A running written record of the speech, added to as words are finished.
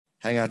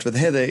Hang Out with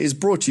Heather is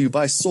brought to you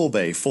by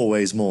Sorbet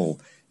Fourways Mall,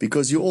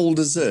 because you all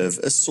deserve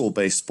a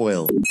sorbet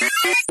spoil.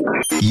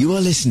 You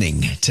are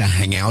listening to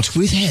Hang Out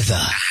with Heather.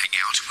 Hang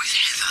Out with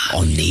Heather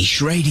on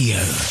Niche Radio.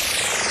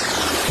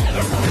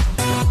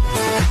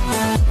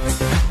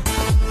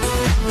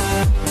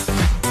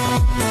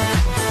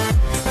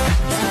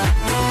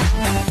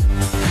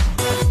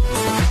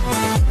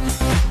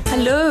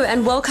 Hello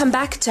and welcome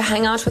back to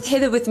Hang Out with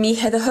Heather, with me,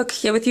 Heather Hook,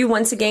 here with you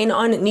once again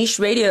on Niche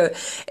Radio. It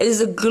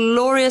is a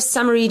glorious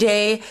summery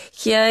day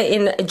here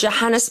in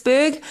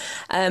Johannesburg.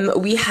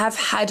 We have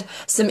had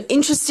some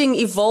interesting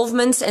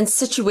evolvements and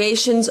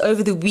situations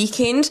over the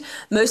weekend,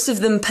 most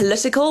of them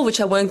political, which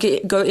I won't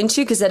go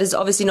into because that is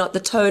obviously not the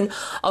tone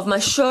of my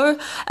show,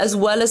 as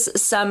well as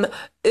some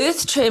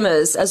earth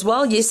tremors as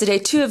well yesterday,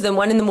 2 of them,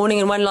 one in the morning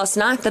and one last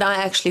night, that I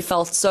actually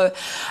felt. So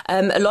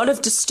a lot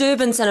of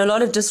disturbance and a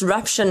lot of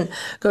disruption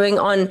going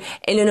on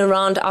in and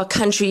around our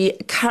country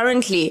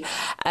currently.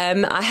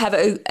 I have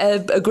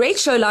a great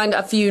show lined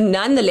up for you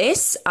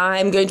nonetheless.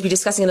 I'm going to be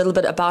discussing a little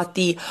bit about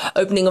the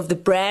opening of the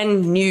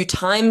brand new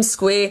Times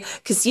Square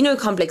casino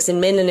complex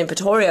in Menlyn in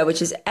Pretoria,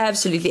 which is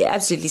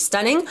absolutely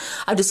stunning.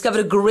 I've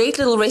discovered a great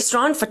little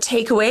restaurant for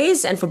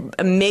takeaways and for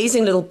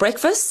amazing little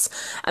breakfasts.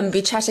 I'm going to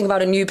be chatting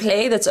about a new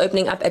play that's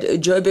opening up at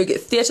Joburg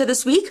Theatre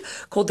this week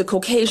called the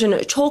Caucasian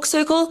Chalk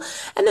Circle.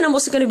 And then I'm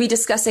also going to be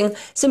discussing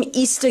some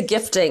Easter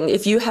gifting.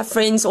 If you have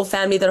friends or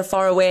family that are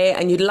far away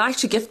and you'd like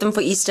to gift them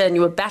for Easter and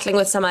you were battling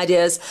with some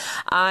ideas,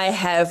 I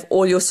have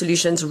all your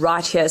solutions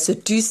right here. So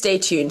do stay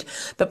tuned.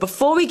 But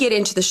before we get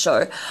into the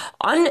show,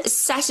 on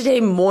Saturday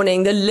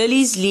morning, the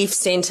Lilies Leaf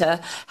Centre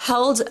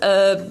held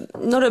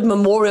not a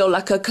memorial,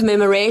 like a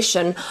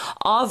commemoration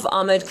of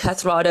Ahmed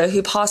Kathrada,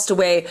 who passed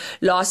away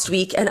last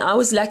week. And I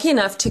was lucky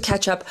enough to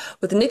catch up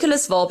with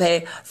Nicholas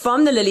Volpe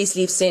from the Lilies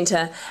Leaf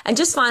Centre and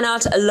just find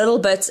out a little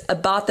bit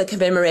about the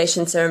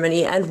commemoration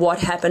ceremony and what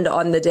happened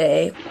on the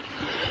day.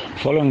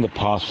 Following the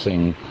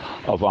passing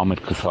of Ahmed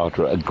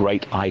Kathrada, a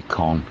great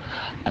icon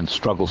and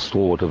struggle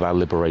stalwart of our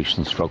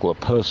liberation struggle, a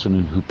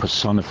person who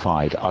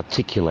personified,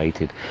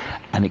 articulated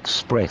and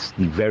expressed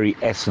the very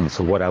essence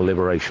of what our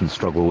liberation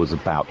struggle was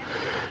about,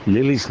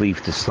 Lilies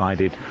Leaf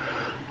decided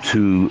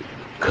to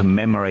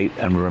commemorate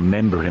and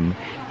remember him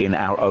in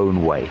our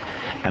own way.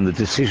 And the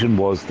decision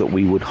was that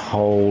we would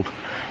hold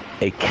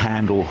a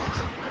candle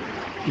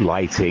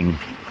lighting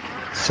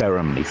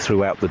ceremony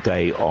throughout the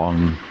day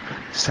on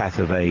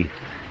Saturday,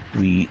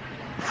 the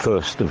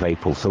 1st of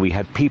April. So we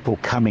had people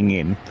coming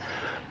in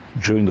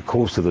during the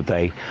course of the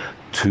day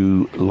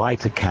to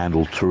light a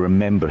candle, to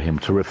remember him,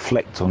 to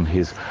reflect on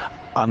his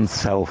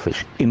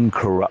unselfish,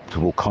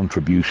 incorruptible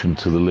contribution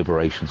to the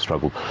liberation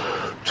struggle,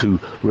 to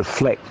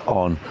reflect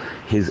on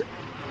his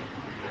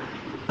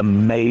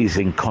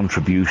amazing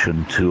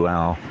contribution to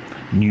our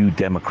new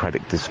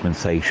democratic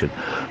dispensation,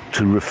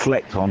 to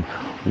reflect on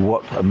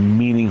what a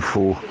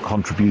meaningful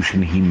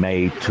contribution he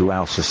made to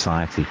our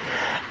society,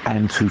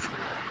 and to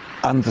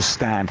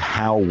understand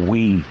how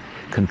we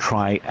can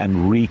try and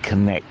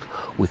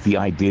reconnect with the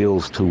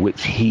ideals to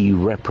which he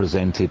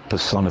represented,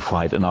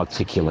 personified and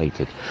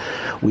articulated.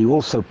 We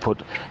also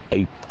put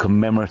a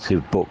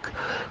commemorative book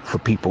for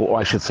people, or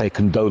I should say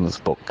condolence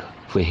book,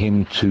 for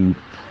him to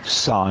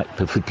sign,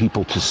 for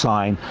people to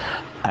sign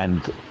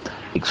and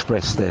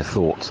express their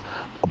thoughts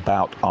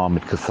about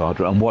Ahmed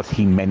Kathrada and what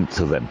he meant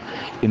to them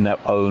in their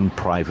own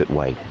private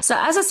way. So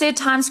as I said,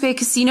 Times Square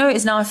Casino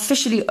is now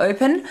officially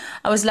open.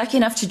 I was lucky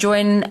enough to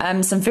join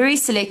some very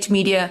select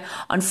media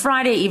on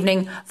Friday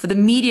evening for the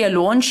media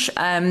launch,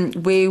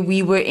 where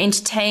we were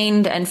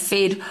entertained and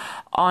fed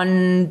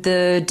on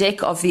the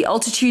deck of the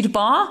Altitude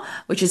Bar,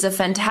 which is a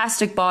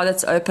fantastic bar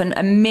that's open.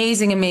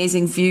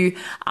 Amazing view.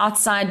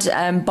 Outside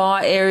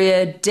bar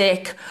area,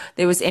 deck,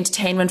 there was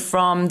entertainment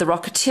from the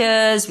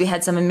Rocketeers. We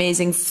had some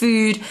amazing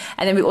food.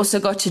 And then we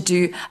also got to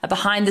do a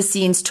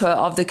behind-the-scenes tour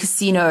of the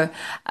casino.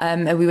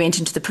 And we went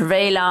into the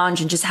Privé Lounge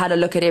and just had a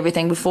look at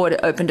everything before it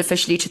opened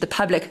officially to the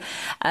public.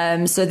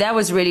 So that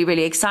was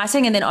really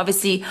exciting. And then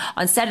obviously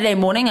on Saturday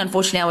morning,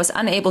 unfortunately, I was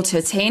unable to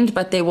attend,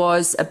 but there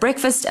was a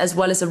breakfast as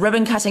well as a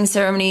ribbon cutting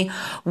ceremony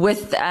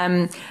with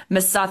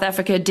Miss South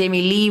Africa,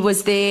 Demi Lee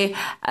was there.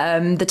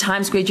 The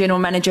Times Square General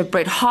Manager,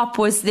 Brett Hopp,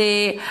 was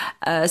there.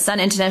 Sun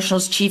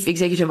International's Chief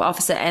Executive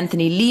Officer,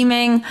 Anthony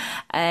Leeming,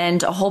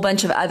 and a whole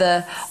bunch of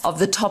other of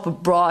the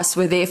top brass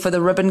were there for the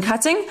ribbon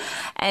cutting.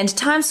 And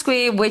Times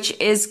Square, which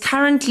is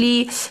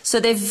currently, so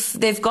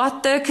they've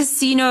got the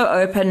casino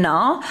open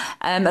now.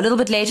 A little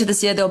bit later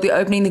this year, they'll be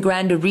opening the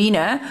Grand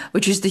Arena,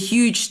 which is the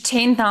huge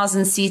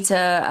 10,000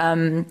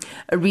 seater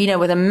arena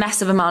with a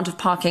massive amount of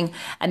parking.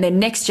 And then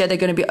next year, they're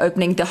going to be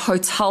opening the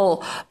hotel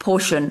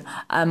portion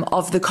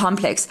of the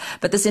complex.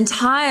 But this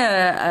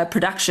entire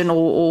production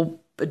or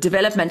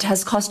development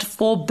has cost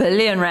 4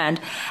 billion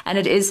rand, and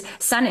it is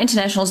Sun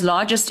International's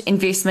largest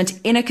investment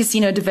in a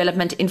casino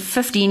development in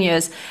 15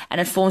 years, and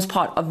it forms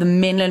part of the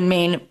Menlyn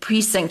Main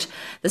precinct.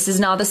 This is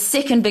now the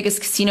second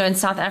biggest casino in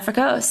South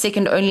Africa,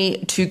 second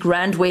only to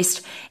Grand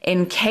West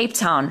in Cape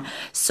Town.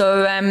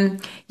 So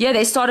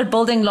they started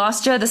building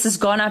last year. This has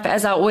gone up,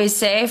 as I always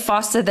say,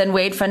 faster than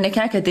Wade van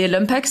Niekerk at the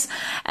Olympics,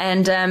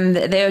 and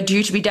they're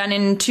due to be done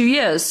in 2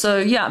 years.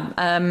 So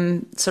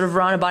sort of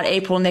around about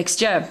April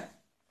next year.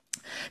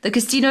 The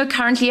casino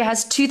currently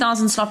has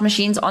 2,000 slot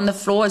machines on the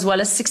floor, as well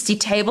as 60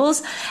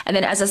 tables. And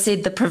then, as I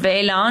said, the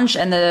Privé Lounge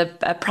and the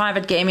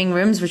private gaming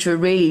rooms, which were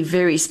really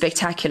very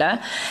spectacular.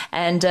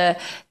 And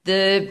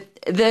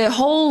the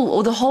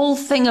whole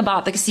thing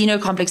about the casino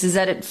complex is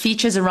that it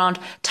features around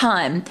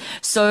time.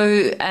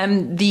 So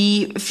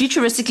the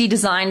futuristically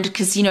designed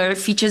casino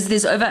features,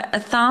 there's over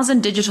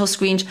 1,000 digital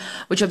screens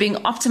which are being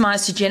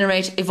optimized to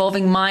generate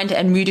evolving mind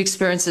and mood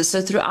experiences.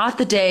 So throughout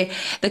the day,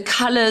 the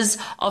colors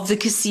of the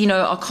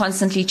casino are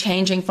constantly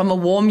changing, from a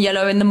warm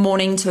yellow in the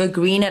morning to a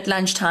green at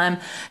lunchtime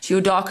to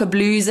your darker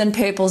blues and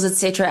purples,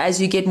 etc.,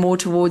 as you get more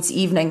towards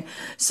evening.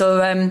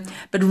 So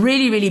but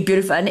really, really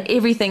beautiful, and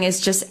everything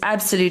is just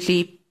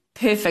absolutely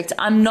perfect.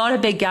 I'm not a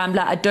big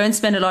gambler. I don't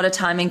spend a lot of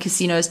time in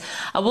casinos.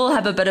 I will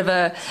have a bit of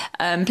a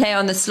play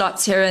on the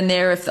slots here and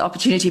there if the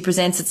opportunity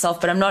presents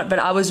itself, but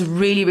I was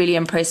really, really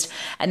impressed.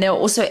 And there are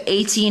also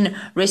 18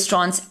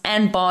 restaurants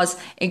and bars,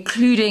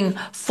 including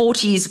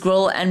 40's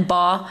Grill and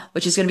Bar,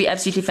 which is going to be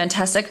absolutely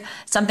fantastic.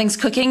 Something's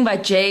Cooking by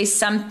Jay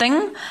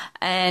Something,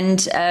 and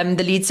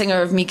the lead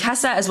singer of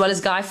Mikasa, as well as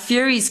Guy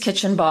Fury's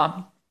Kitchen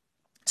Bar.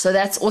 So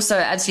that's also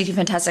absolutely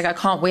fantastic. I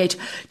can't wait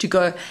to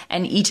go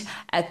and eat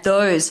at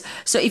those.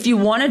 So if you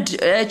want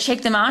to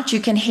check them out, you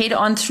can head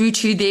on through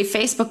to their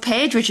Facebook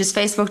page, which is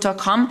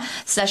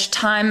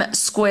facebook.com/Time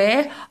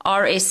Square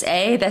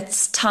RSA.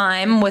 That's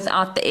time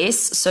without the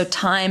S. So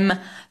Time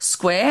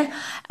Square.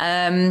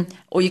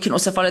 Or you can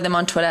also follow them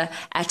on Twitter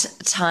at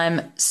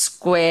Time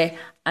Square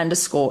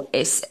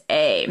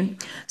 _SA.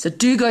 So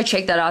do go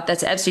check that out.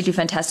 That's absolutely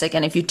fantastic.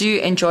 And if you do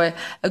enjoy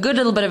a good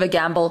little bit of a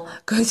gamble,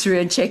 go through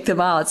and check them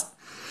out.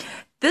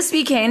 This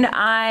weekend,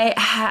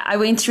 I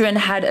went through and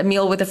had a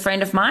meal with a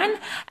friend of mine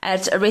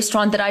at a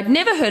restaurant that I'd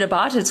never heard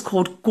about. It's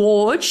called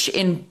Gorge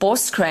in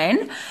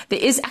Boskraan. There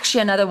is actually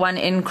another one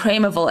in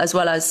Kramerville as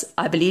well, as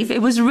I believe.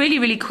 It was a really,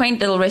 really quaint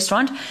little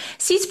restaurant.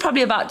 Seats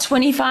probably about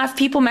 25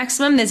 people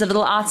maximum. There's a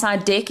little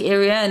outside deck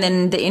area and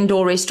then the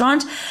indoor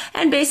restaurant.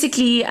 And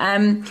basically,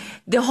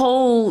 the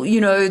whole,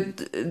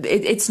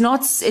 it's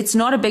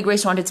not a big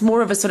restaurant. It's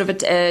more of a sort of a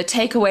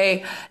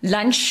takeaway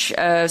lunch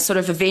sort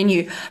of a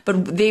venue.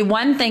 But the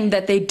one thing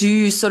that they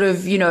do sort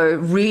of,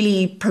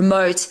 really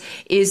promote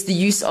is the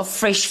use of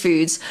fresh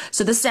foods.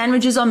 So the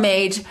sandwiches are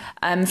made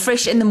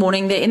fresh in the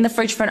morning. They're in the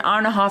fridge for an hour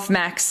and a half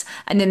max,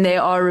 and then they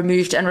are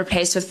removed and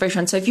replaced with fresh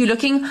ones. So if you're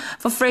looking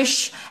for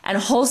fresh and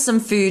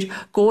wholesome food,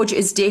 Gorge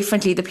is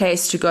definitely the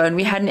place to go. And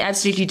we had an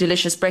absolutely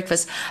delicious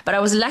breakfast. But I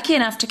was lucky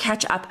enough to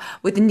catch up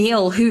with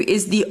Neil, who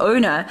is the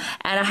owner,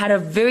 and I had a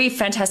very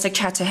fantastic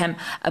chat to him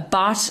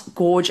about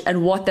Gorge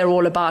and what they're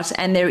all about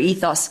and their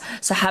ethos.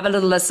 So have a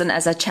little listen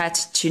as I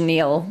chat to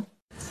Neil.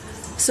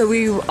 So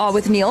we are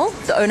with Neil,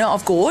 the owner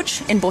of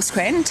Gorge in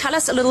Boskraan. Tell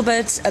us a little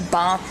bit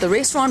about the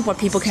restaurant, what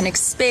people can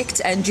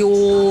expect, and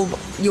your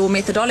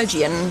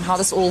methodology and how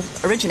this all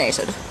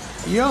originated.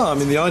 Yeah, I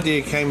mean, the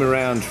idea came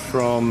around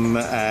from,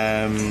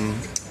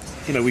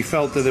 we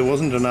felt that there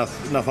wasn't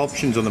enough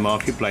options on the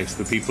marketplace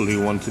for people who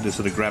wanted to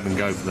sort of grab and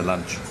go for the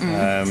lunch,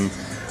 and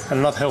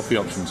enough healthy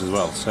options as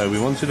well. So we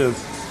wanted to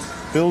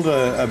build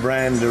a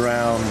brand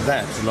around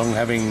that, along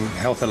having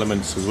health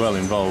elements as well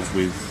involved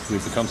with the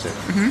concept.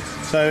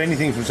 So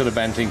anything from sort of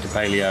Banting to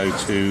paleo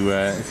to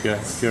if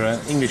you're an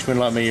Englishman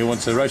like me who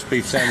wants a roast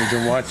beef sandwich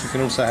on white, you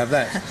can also have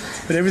that.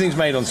 But everything's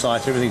made on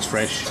site, everything's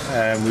fresh.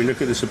 We look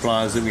at the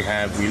suppliers that we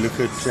have. We look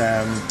at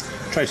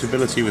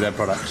traceability with our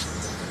products.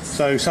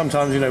 So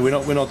sometimes we're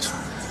not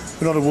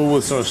a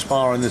Woolworths or a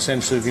Spar in the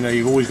sense of,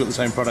 you've always got the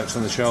same products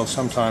on the shelf.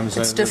 Sometimes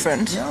it's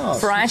different.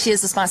 Variety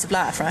is the spice of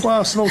life, right?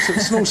 Well, small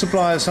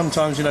suppliers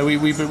sometimes,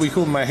 we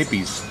call them our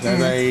hippies.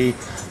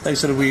 They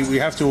sort of, we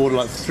have to order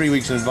like 3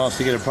 weeks in advance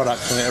to get a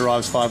product, and it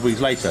arrives 5 weeks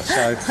later.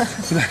 So,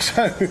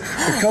 so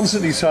we're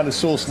constantly trying to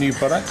source new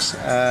products.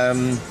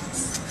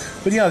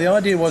 But yeah, the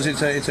idea was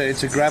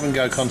it's a grab and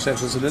go concept.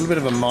 So it's a little bit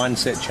of a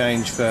mindset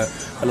change for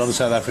a lot of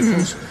South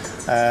Africans.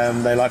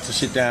 They like to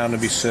sit down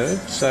and be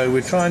served. So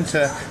we're trying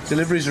to,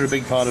 deliveries are a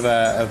big part of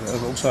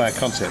also our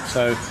concept.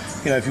 So,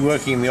 if you're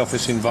working in the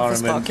office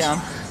environment,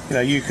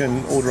 you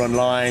can order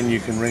online, you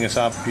can ring us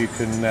up, you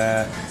can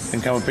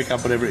come and pick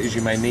up whatever it is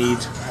you may need.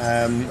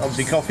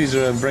 Obviously coffees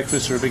and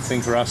breakfasts are a big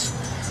thing for us.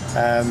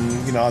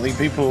 I think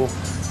people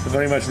are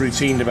very much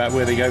routined about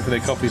where they go for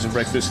their coffees and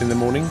breakfasts in the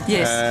morning.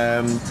 Yes.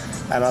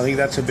 And I think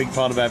that's a big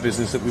part of our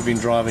business that we've been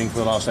driving for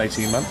the last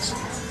 18 months.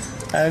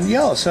 And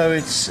so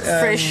it's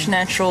fresh,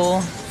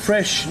 natural.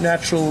 Fresh,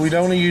 natural. We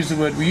don't want to use the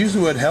word. We use the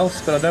word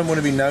health, but I don't want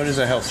to be known as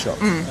a health shop.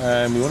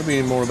 We want to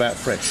be more about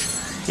fresh,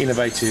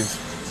 innovative.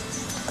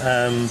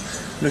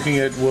 looking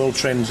at world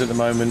trends at the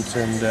moment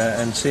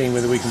and seeing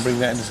whether we can bring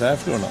that into South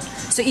Africa or not.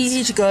 So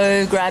easy to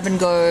go, grab and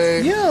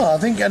go. Yeah, I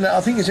think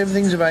it's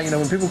everything's about,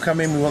 when people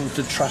come in, we want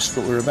them to trust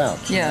what we're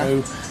about.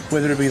 Yeah.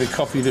 Whether it be the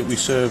coffee that we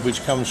serve,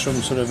 which comes from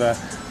sort of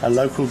a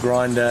local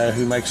grinder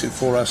who makes it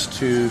for us,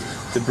 to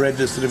the bread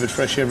that's delivered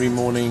fresh every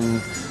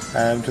morning,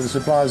 to the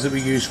suppliers that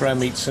we use for our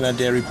meats and our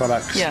dairy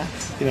products. Yeah.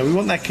 We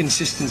want that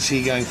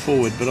consistency going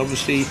forward, but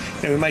obviously,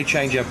 we may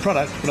change our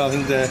product, but I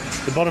think the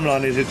bottom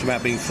line is it's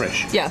about being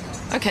fresh. Yeah.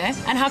 Okay.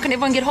 And how can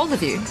everyone get hold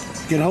of you?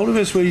 Get hold of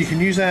us where you can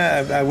use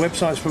our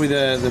website's probably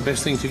the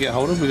best thing to get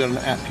hold of. We've got an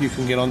app you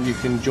can get on, you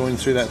can join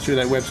through that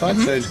website.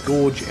 So it's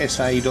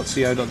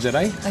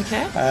gorgesa.co.za.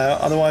 Okay.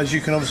 Otherwise,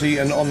 you can obviously,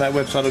 and on that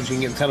website, obviously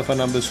you can get telephone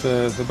numbers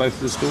for both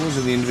of the stores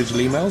and the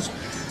individual emails.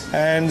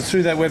 And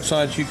through that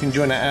website, you can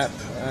join our app.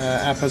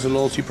 App has a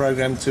loyalty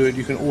program to it.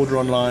 You can order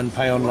online,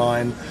 pay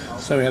online.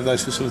 So we have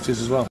those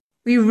facilities as well.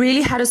 We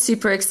really had a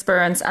super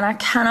experience, and I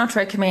cannot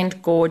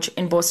recommend Gorge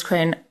in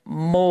Boskreen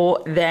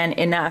more than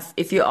enough.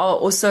 If you are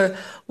also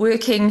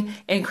working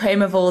in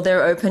Kramerville,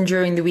 they're open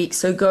during the week,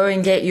 so go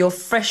and get your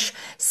fresh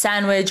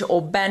sandwich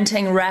or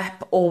banting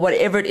wrap or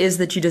whatever it is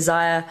that you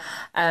desire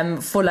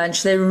for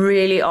lunch. They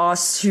really are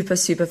super,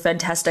 super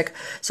fantastic.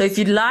 So if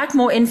you'd like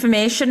more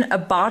information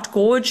about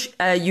Gorge,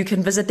 you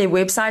can visit their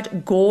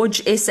website,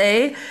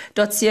 gorgesa.co.za,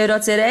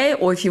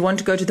 or if you want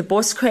to go to the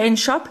Boskreen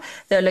shop,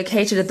 they're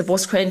located at the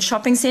Boskreen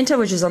Shopping Centre,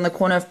 which is on the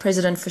corner of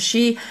President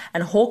Fouché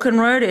and Hawken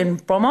Road in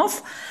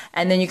Bromhof.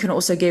 And then you can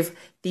also give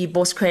the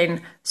Boskreen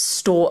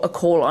store a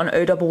call on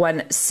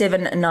 011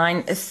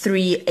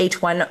 793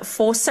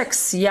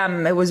 8146.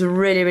 Yum, it was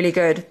really, really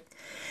good.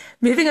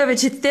 Moving over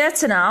to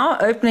theatre now,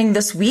 opening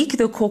this week,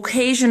 the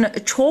Caucasian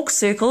Chalk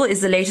Circle is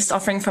the latest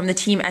offering from the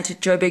team at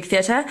Joburg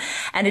Theatre,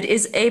 and it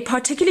is a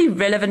particularly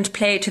relevant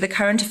play to the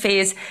current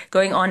affairs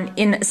going on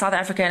in South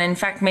Africa and in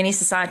fact many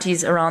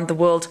societies around the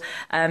world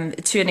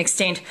to an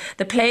extent.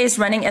 The play is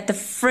running at the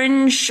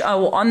Fringe,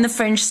 or on the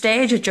Fringe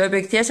stage at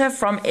Joburg Theatre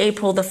from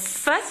April the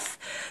 5th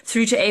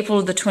through to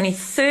April the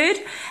 23rd,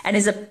 and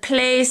is a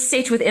play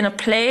set within a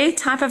play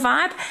type of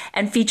vibe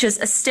and features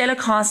a stellar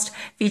cast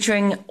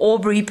featuring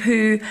Aubrey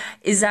Poo,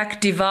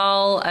 Isaac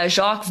Duval,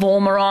 Jacques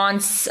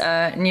Vormerans,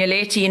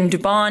 Nioleti and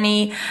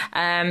Dubani.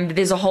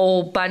 There's a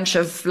whole bunch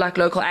of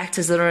local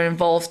actors that are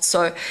involved,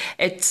 so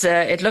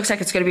it looks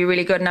like it's going to be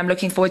really good, and I'm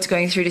looking forward to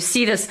going through to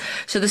see this.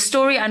 So the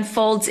story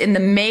unfolds in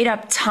the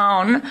made-up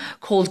town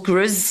called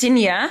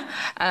Grzinia,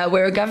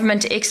 where a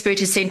government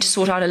expert is sent to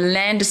sort out a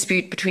land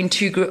dispute between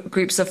two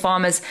groups of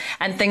farmers,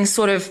 and things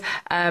sort of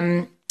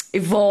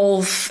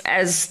evolve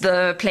as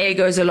the play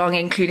goes along,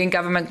 including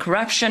government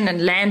corruption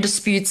and land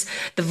disputes,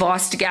 the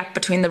vast gap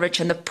between the rich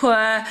and the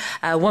poor,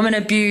 women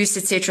abuse,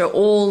 etc.,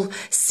 all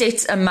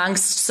set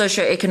amongst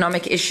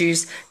socio-economic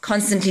issues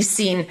constantly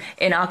seen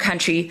in our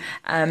country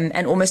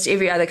and almost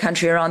every other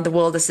country around the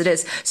world as it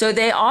is. So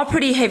they are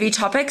pretty heavy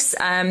topics,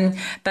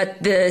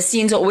 but the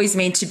scenes are always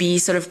meant to be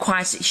sort of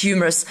quite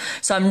humorous.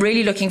 So I'm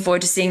really looking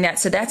forward to seeing that.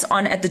 So that's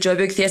on at the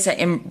Joburg Theatre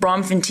in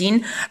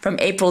Braamfontein from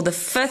April the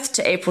 5th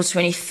to April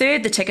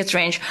 23rd. The tickets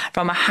range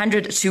from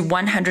 100 to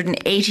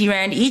 180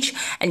 Rand each,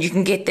 and you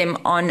can get them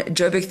on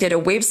Joburg Theatre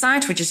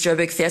website, which is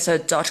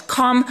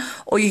joburgtheatre.com,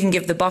 or you can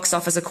give the box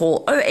office a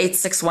call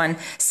 0861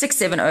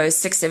 670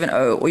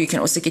 670, or you can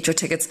also get your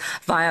tickets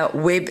via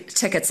web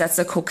tickets. That's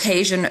the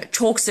Caucasian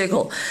Chalk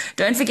Circle.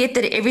 Don't forget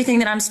that everything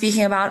that I'm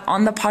speaking about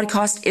on the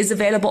podcast is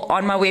available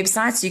on my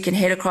website, so you can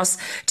head across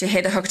to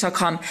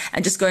heatherhook.com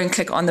and just go and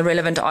click on the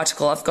relevant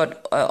article. I've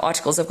got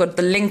articles. I've got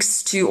the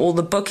links to all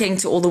the booking,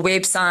 to all the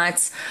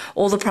websites,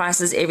 all the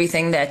prices,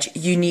 everything that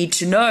you need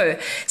to know.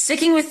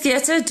 Sticking with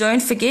theatre,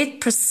 don't forget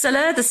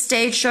Priscilla, the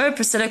stage show,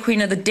 Priscilla Queen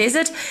of the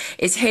Desert,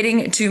 is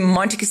heading to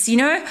Monte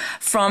Cassino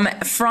from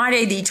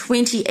Friday the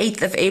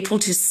 28th of April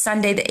to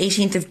Sunday the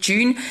 18th of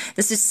June.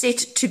 This is set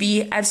to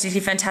be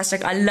absolutely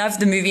fantastic. I love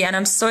the movie and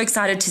I'm so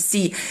excited to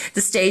see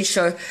the stage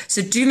show.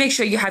 So do make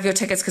sure you have your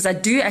tickets, because I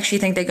do actually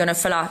think they're going to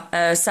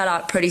sell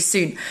out pretty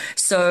soon.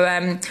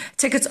 So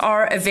tickets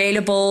are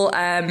available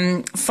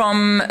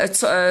from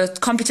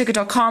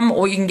computicket.com,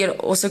 or you can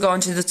also go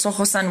onto the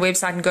Tsogosan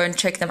website and go and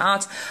check them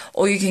out,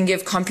 or you can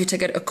give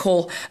CompuTicket a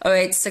call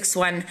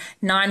 0861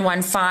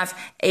 915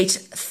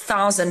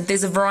 8000.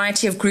 There's a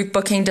variety of group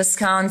booking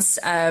discounts,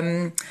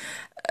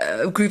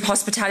 group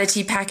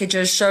hospitality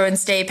packages, show and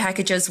stay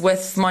packages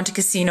with Monte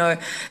Cassino.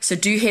 So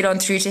do head on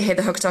through to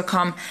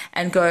heatherhook.com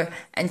and go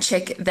and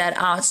check that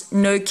out.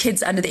 No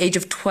kids under the age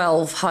of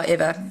 12,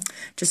 however,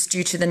 just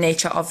due to the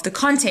nature of the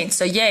content.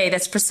 So yay,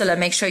 that's Priscilla.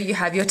 Make sure you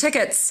have your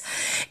tickets.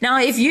 Now,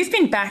 if you've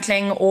been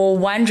battling or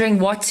wondering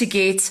what to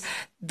get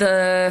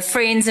the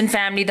friends and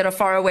family that are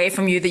far away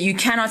from you that you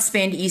cannot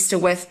spend Easter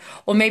with,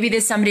 or maybe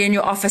there's somebody in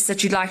your office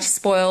that you'd like to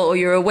spoil, or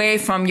you're away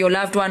from your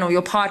loved one or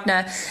your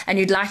partner and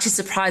you'd like to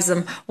surprise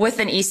them with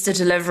an Easter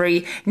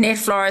delivery, Net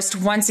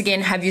Florist once again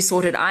have you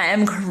sorted. I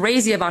am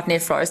crazy about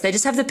Net Florist. They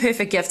just have the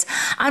perfect gift.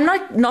 I'm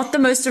not the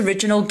most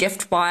original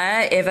gift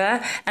buyer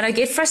ever, and I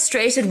get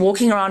frustrated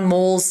walking around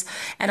malls,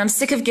 and I'm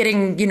sick of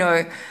getting,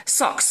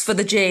 socks for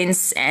the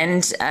gents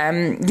and,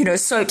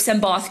 soaps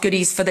and bath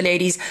goodies for the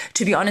ladies.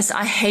 To be honest,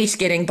 I hate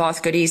getting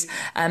bath goodies.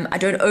 I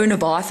don't own a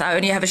bath. I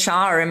only have a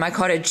shower in my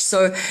cottage.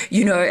 So,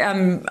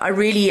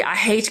 I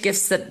hate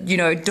gifts that,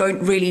 don't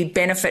really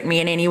benefit me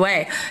in any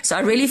way. So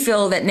I really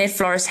feel that Net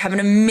Florist have an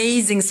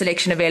amazing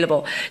selection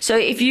available. So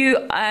if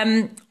you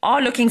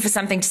are looking for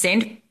something to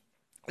send,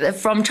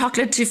 from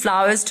chocolate to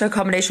flowers, to a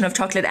combination of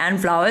chocolate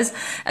and flowers,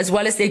 as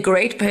well as their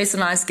great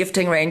personalized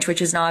gifting range,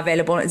 which is now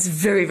available. It's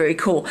very, very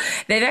cool.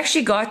 They've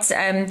actually got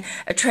a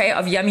tray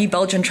of yummy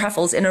Belgian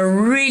truffles in a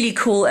really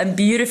cool and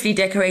beautifully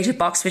decorated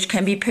box, which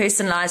can be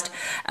personalized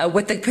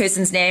with the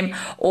person's name.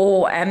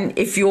 Or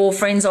if your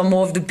friends are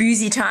more of the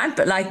boozy type,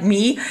 but like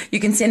me, you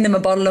can send them a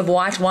bottle of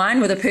white wine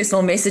with a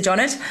personal message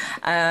on it.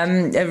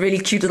 A really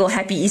cute little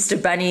happy Easter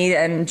bunny,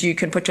 and you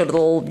can put your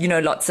little,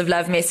 lots of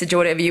love message or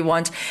whatever you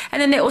want.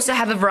 And then they also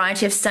have a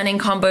variety of stunning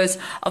combos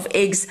of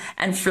eggs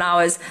and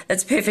flowers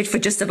that's perfect for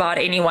just about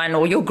anyone,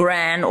 or your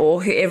gran,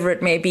 or whoever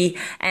it may be.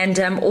 And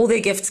all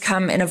their gifts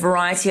come in a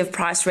variety of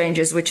price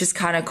ranges, which is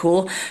kind of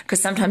cool,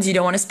 because sometimes you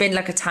don't want to spend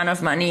like a ton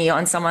of money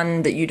on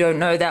someone that you don't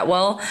know that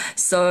well.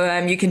 So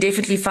you can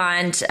definitely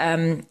find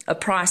a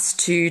price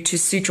to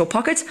suit your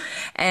pocket.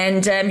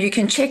 And you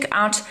can check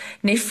out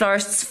Net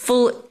Florist's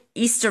full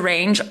Easter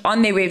range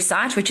on their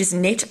website, which is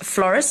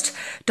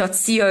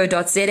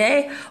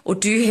netflorist.co.za, or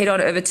do head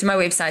on over to my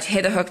website,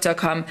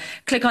 heatherhook.com,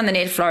 click on the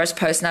Net Florist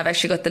post, and I've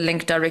actually got the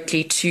link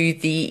directly to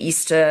the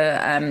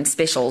Easter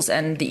specials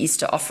and the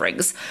Easter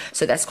offerings.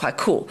 So that's quite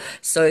cool.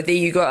 So there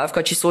you go. I've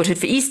got you sorted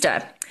for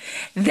Easter.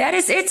 That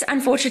is it,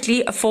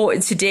 unfortunately, for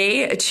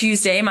today,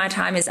 Tuesday. My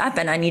time is up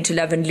and I need to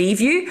love and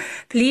leave you.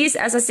 Please,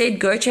 as I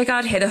said, go check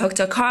out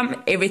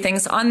heatherhook.com.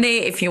 Everything's on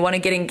there. If you want to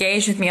get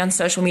engaged with me on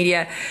social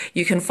media,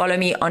 you can follow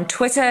me on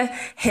Twitter,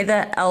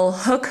 Heather L.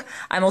 Hook.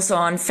 I'm also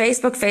on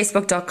Facebook,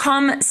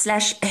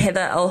 facebook.com/Heather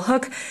L.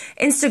 Hook,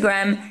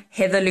 Instagram,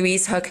 Heather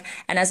Louise Hook.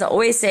 And as I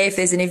always say, if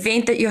there's an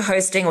event that you're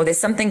hosting, or there's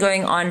something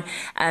going on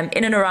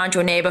in and around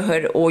your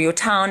neighborhood or your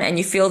town, and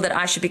you feel that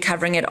I should be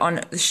covering it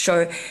on the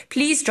show,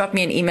 please drop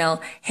me an email,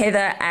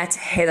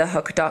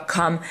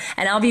 heather@heatherhook.com.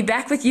 And I'll be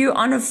back with you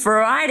on a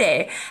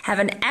Friday. Have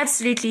an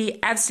absolutely,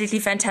 absolutely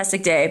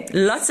fantastic day.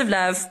 Lots of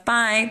love.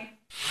 Bye.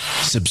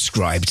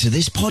 Subscribe to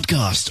this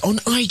podcast on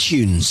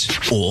iTunes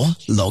or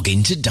log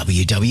into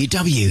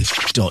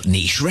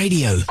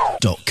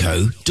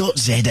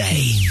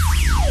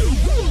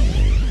www.nicheradio.co.za.